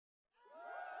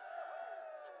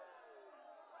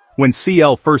When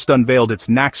CL first unveiled its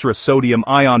Naxtra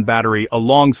sodium-ion battery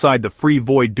alongside the Free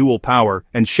Void dual power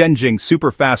and Shenzhen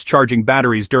super-fast charging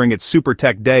batteries during its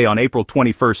SuperTech Day on April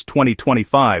 21,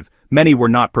 2025, many were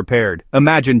not prepared.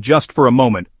 Imagine just for a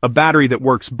moment, a battery that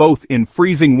works both in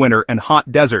freezing winter and hot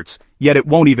deserts, yet it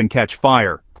won't even catch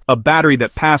fire. A battery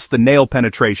that passed the nail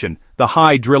penetration, the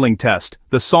high drilling test,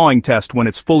 the sawing test when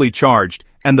it's fully charged,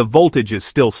 and the voltage is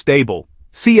still stable.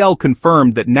 CL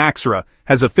confirmed that Naxtra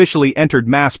has officially entered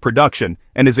mass production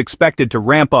and is expected to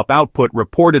ramp up output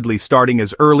reportedly starting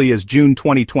as early as June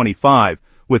 2025,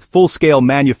 with full-scale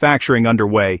manufacturing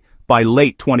underway by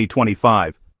late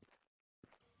 2025.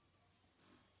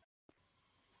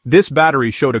 This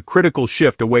battery showed a critical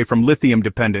shift away from lithium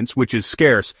dependence, which is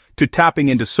scarce, to tapping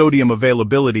into sodium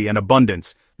availability and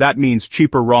abundance. That means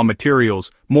cheaper raw materials,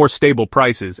 more stable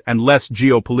prices, and less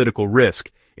geopolitical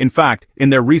risk. In fact,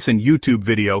 in their recent YouTube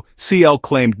video, CL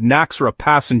claimed Naxtra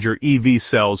passenger EV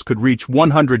cells could reach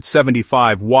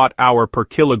 175 watt-hour per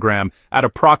kilogram at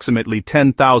approximately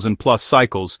 10,000 plus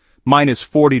cycles, minus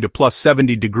 40 to plus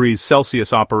 70 degrees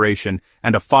Celsius operation,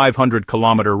 and a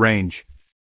 500-kilometer range.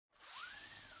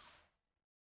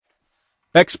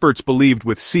 Experts believed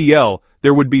with CL,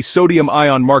 there would be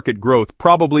sodium-ion market growth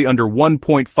probably under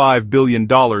 $1.5 billion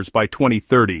by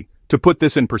 2030. To put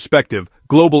this in perspective,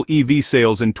 global EV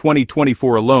sales in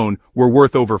 2024 alone were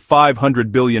worth over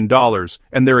 $500 billion,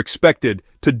 and they're expected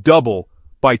to double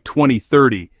by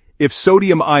 2030. If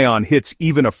sodium-ion hits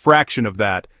even a fraction of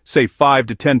that, say 5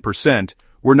 to 10%,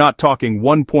 we're not talking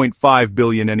 1.5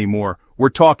 billion anymore, we're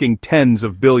talking tens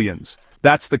of billions.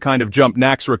 That's the kind of jump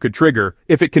Naxtra could trigger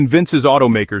if it convinces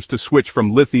automakers to switch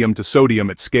from lithium to sodium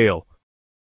at scale.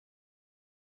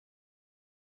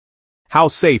 How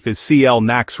safe is CL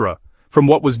Naxtra? From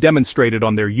what was demonstrated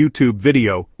on their YouTube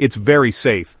video, it's very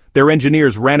safe. Their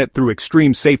engineers ran it through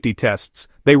extreme safety tests.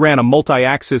 They ran a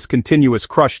multi-axis continuous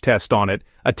crush test on it,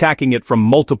 attacking it from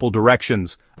multiple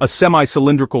directions. A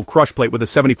semi-cylindrical crush plate with a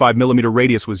 75mm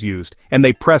radius was used, and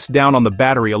they pressed down on the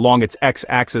battery along its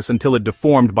x-axis until it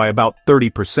deformed by about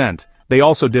 30%. They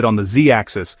also did on the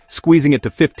z-axis, squeezing it to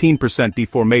 15%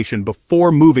 deformation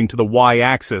before moving to the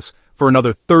y-axis for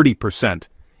another 30%.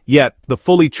 Yet, the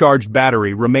fully charged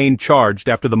battery remained charged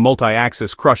after the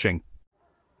multi-axis crushing.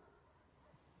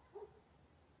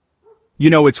 You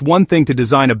know, it's one thing to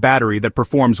design a battery that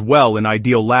performs well in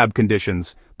ideal lab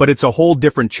conditions, but it's a whole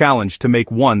different challenge to make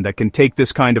one that can take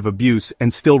this kind of abuse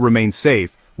and still remain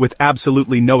safe, with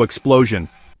absolutely no explosion,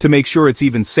 to make sure it's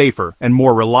even safer and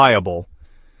more reliable.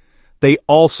 They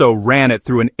also ran it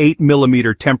through an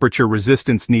 8mm temperature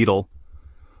resistance needle,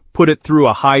 put it through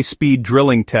a high-speed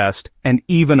drilling test, and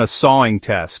even a sawing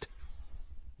test.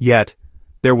 Yet,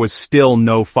 there was still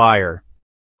no fire.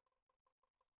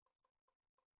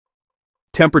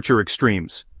 Temperature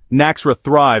extremes. Naxtra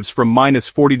thrives from minus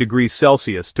 40 degrees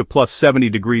Celsius to plus 70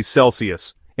 degrees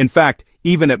Celsius. In fact,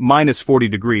 even at minus 40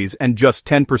 degrees and just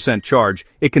 10% charge,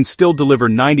 it can still deliver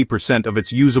 90% of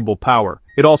its usable power.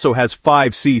 It also has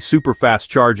 5C superfast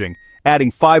charging,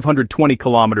 adding 520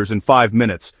 kilometers in 5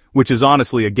 minutes, which is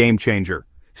honestly a game changer.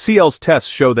 CL's tests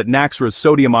show that Naxtra's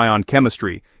sodium-ion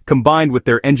chemistry, combined with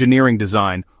their engineering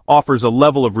design, offers a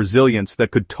level of resilience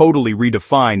that could totally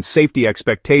redefine safety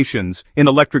expectations in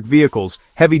electric vehicles,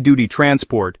 heavy-duty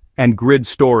transport, and grid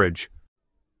storage.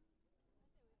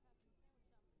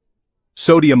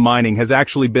 Sodium mining has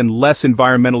actually been less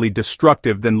environmentally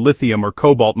destructive than lithium or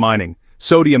cobalt mining.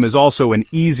 Sodium is also an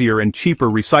easier and cheaper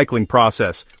recycling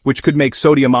process, which could make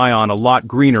sodium-ion a lot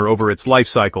greener over its life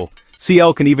cycle.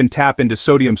 CL can even tap into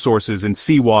sodium sources in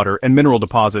seawater and mineral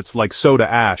deposits like soda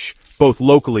ash, both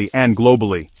locally and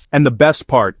globally. And the best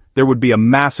part, there would be a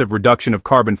massive reduction of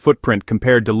carbon footprint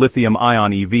compared to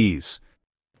lithium-ion EVs.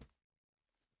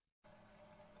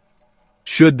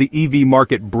 Should the EV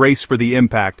market brace for the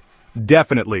impact?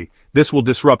 Definitely. This will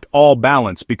disrupt all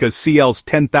balance because CL's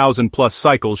 10,000 plus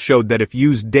cycles showed that if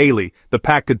used daily, the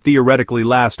pack could theoretically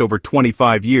last over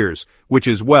 25 years, which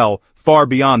is, well, far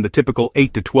beyond the typical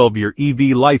 8 to 12-year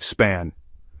EV lifespan.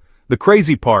 The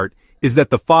crazy part is that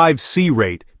the 5C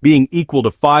rate, being equal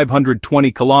to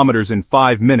 520 kilometers in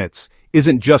 5 minutes,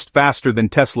 isn't just faster than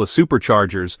Tesla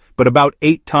superchargers, but about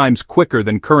 8 times quicker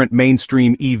than current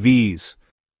mainstream EVs.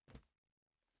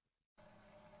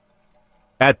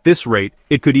 At this rate,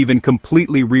 it could even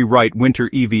completely rewrite winter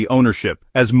EV ownership,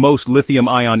 as most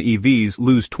lithium-ion EVs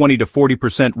lose 20 to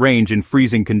 40% range in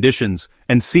freezing conditions,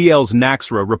 and CL's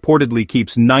Naxtra reportedly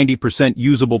keeps 90%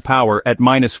 usable power at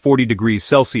minus 40 degrees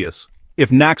Celsius. If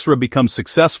Naxtra becomes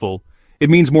successful, it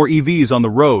means more EVs on the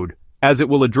road, as it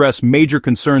will address major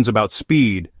concerns about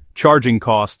speed, charging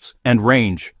costs, and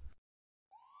range.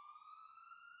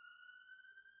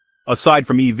 Aside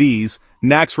from EVs,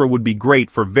 Naxtra would be great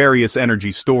for various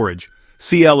energy storage.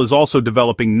 CL is also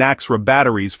developing Naxtra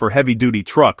batteries for heavy-duty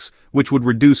trucks, which would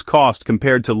reduce cost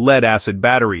compared to lead-acid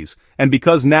batteries, and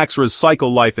because Naxtra's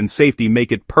cycle life and safety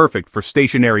make it perfect for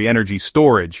stationary energy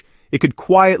storage, it could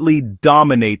quietly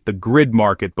dominate the grid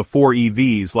market before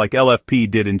EVs like LFP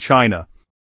did in China.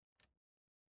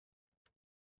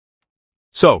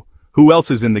 So, who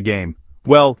else is in the game?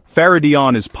 Well,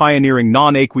 Faradion is pioneering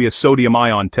non-aqueous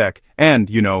sodium-ion tech, and,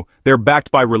 they're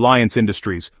backed by Reliance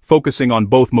Industries, focusing on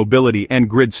both mobility and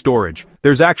grid storage.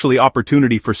 There's actually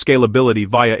opportunity for scalability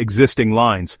via existing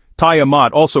lines.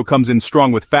 Tiamat also comes in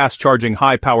strong with fast-charging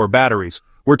high-power batteries.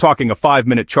 We're talking a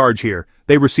 5-minute charge here.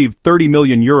 They received 30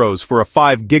 million euros for a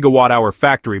 5 gigawatt-hour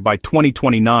factory by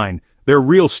 2029. Their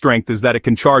real strength is that it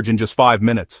can charge in just 5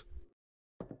 minutes.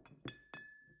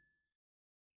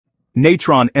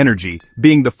 Natron Energy,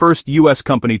 being the first U.S.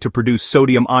 company to produce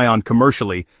sodium-ion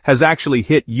commercially, has actually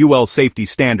hit UL safety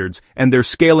standards, and they're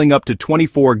scaling up to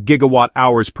 24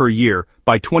 gigawatt-hours per year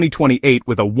by 2028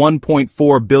 with a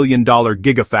 $1.4 billion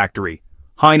gigafactory.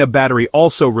 Heine Battery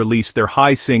also released their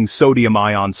HiSing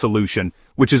sodium-ion solution,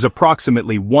 which is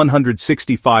approximately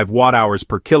 165 watt-hours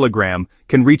per kilogram,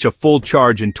 can reach a full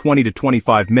charge in 20 to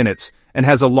 25 minutes, and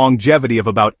has a longevity of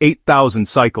about 8,000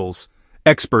 cycles.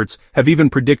 Experts have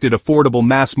even predicted affordable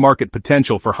mass market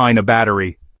potential for Heine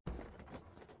Battery.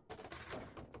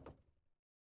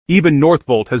 Even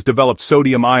Northvolt has developed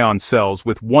sodium-ion cells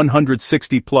with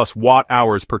 160-plus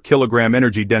watt-hours per kilogram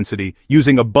energy density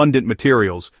using abundant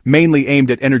materials, mainly aimed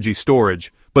at energy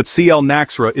storage, but CATL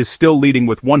Naxtra is still leading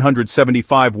with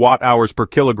 175 watt-hours per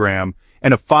kilogram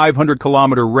and a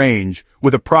 500-kilometer range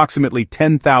with approximately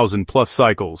 10,000-plus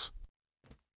cycles.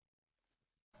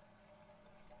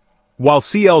 While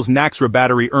CL's Naxtra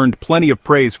battery earned plenty of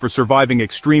praise for surviving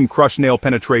extreme crush nail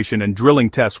penetration and drilling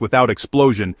tests without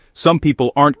explosion, some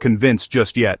people aren't convinced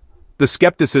just yet. The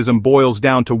skepticism boils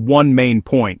down to one main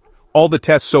point. All the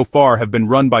tests so far have been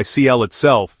run by CL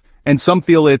itself, and some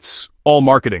feel it's all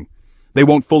marketing. They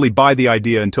won't fully buy the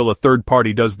idea until a third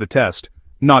party does the test,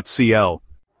 not CL.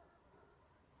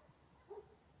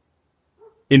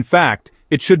 In fact,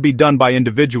 it should be done by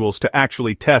individuals to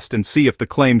actually test and see if the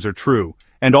claims are true.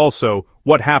 And also,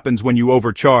 what happens when you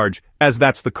overcharge, as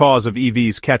that's the cause of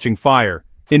EVs catching fire.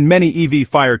 In many EV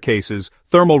fire cases,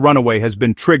 thermal runaway has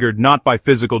been triggered not by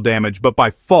physical damage but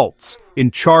by faults in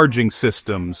charging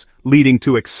systems, leading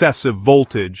to excessive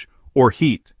voltage or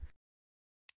heat.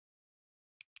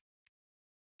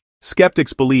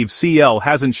 Skeptics believe CL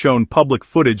hasn't shown public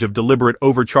footage of deliberate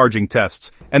overcharging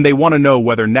tests, and they want to know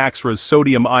whether Naxtra's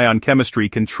sodium-ion chemistry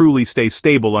can truly stay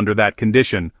stable under that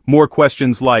condition. More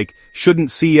questions like,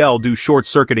 shouldn't CL do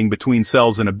short-circuiting between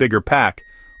cells in a bigger pack,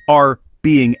 are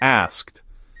being asked.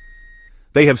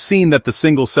 They have seen that the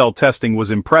single-cell testing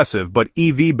was impressive, but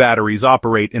EV batteries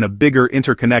operate in a bigger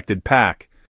interconnected pack.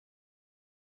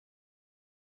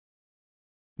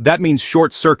 That means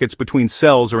short circuits between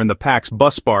cells or in the pack's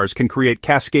bus bars can create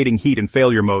cascading heat and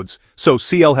failure modes, so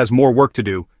CL has more work to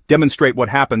do, demonstrate what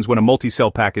happens when a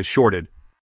multi-cell pack is shorted.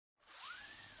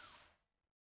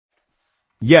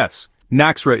 Yes,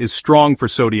 Naxtra is strong for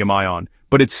sodium-ion,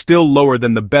 but it's still lower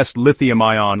than the best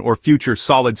lithium-ion or future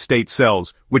solid-state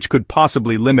cells, which could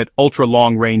possibly limit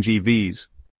ultra-long-range EVs.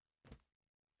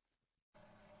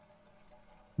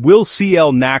 Will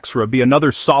CL Naxtra be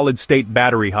another solid-state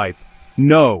battery hype?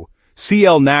 No,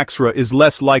 CL Naxtra is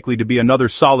less likely to be another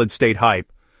solid-state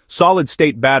hype.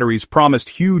 Solid-state batteries promised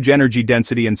huge energy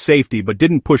density and safety but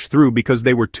didn't push through because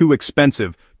they were too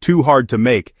expensive, too hard to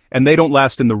make, and they don't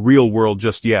last in the real world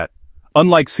just yet.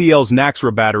 Unlike CL's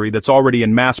Naxtra battery that's already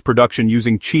in mass production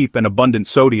using cheap and abundant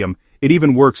sodium, it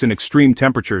even works in extreme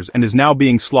temperatures and is now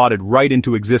being slotted right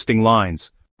into existing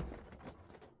lines.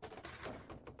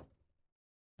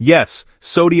 Yes,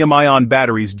 sodium-ion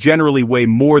batteries generally weigh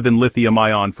more than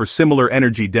lithium-ion for similar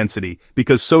energy density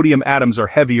because sodium atoms are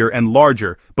heavier and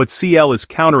larger, but CL is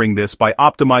countering this by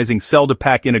optimizing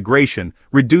cell-to-pack integration,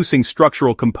 reducing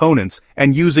structural components,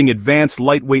 and using advanced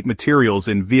lightweight materials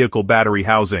in vehicle battery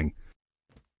housing.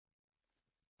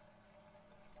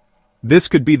 This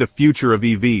could be the future of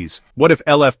EVs. What if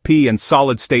LFP and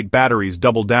solid-state batteries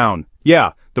double down?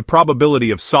 Yeah, the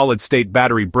probability of solid-state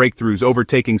battery breakthroughs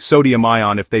overtaking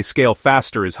sodium-ion if they scale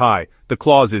faster is high. The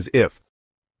clause is if.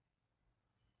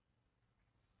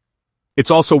 It's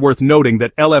also worth noting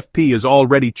that LFP is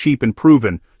already cheap and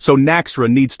proven, so Naxtra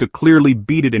needs to clearly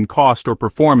beat it in cost or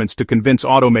performance to convince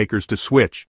automakers to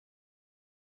switch.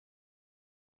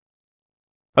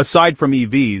 Aside from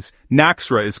EVs,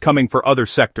 Naxtra is coming for other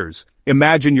sectors.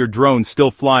 Imagine your drone still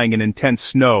flying in intense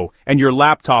snow, and your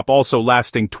laptop also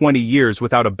lasting 20 years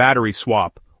without a battery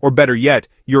swap. Or better yet,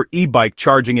 your e-bike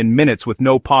charging in minutes with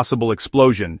no possible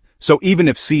explosion. So even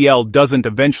if CL doesn't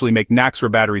eventually make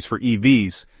Naxtra batteries for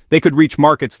EVs, they could reach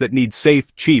markets that need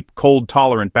safe, cheap,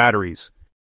 cold-tolerant batteries.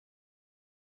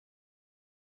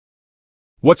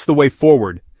 What's the way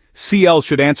forward? CL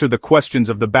should answer the questions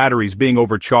of the batteries being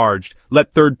overcharged,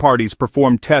 let third parties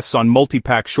perform tests on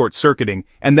multi-pack short-circuiting,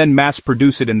 and then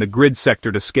mass-produce it in the grid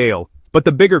sector to scale. But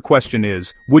the bigger question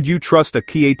is, would you trust a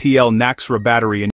CATL Naxtra battery in